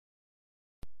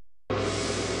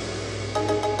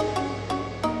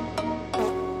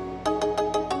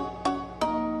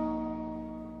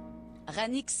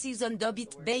Panic season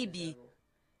dubit baby.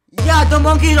 Yeah, the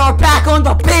monkeys are back on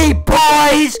the beat,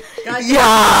 boys!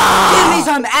 Yeah! Give me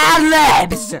some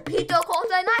ad-libs!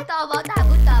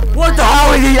 What the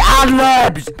hell are these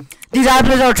ad-libs? These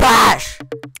ad-libs are trash!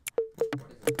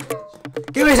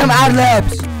 Give me some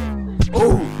ad-libs!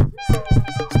 Ooh!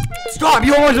 Stop!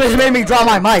 You almost just made me drop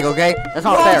my mic, okay? That's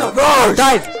not fair.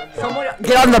 Guys, someone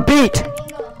get on the beat!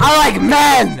 I like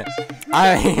men!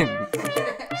 I mean...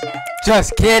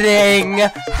 Just kidding! Ha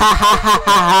ha ha ha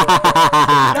ha ha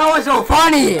ha! That was so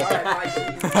funny!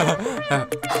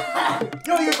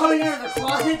 Yo, you're coming out of the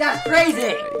closet? That's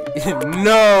crazy!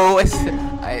 No,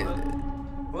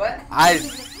 What? I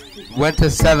went to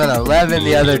 7-Eleven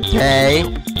the other day.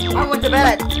 I went to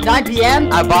bed at 9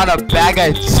 p.m. I bought a bag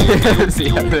of chips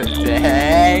the other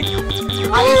day.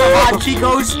 I ate some hot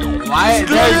Chicos. Why?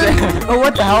 Oh,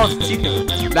 what the hell is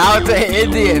Chicos? Now it's an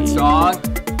Indian song.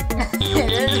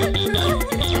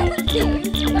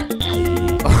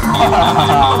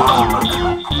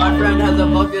 My friend has a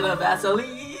bucket of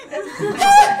Vaseline.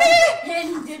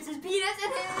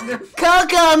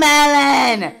 Cocoa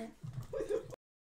melon!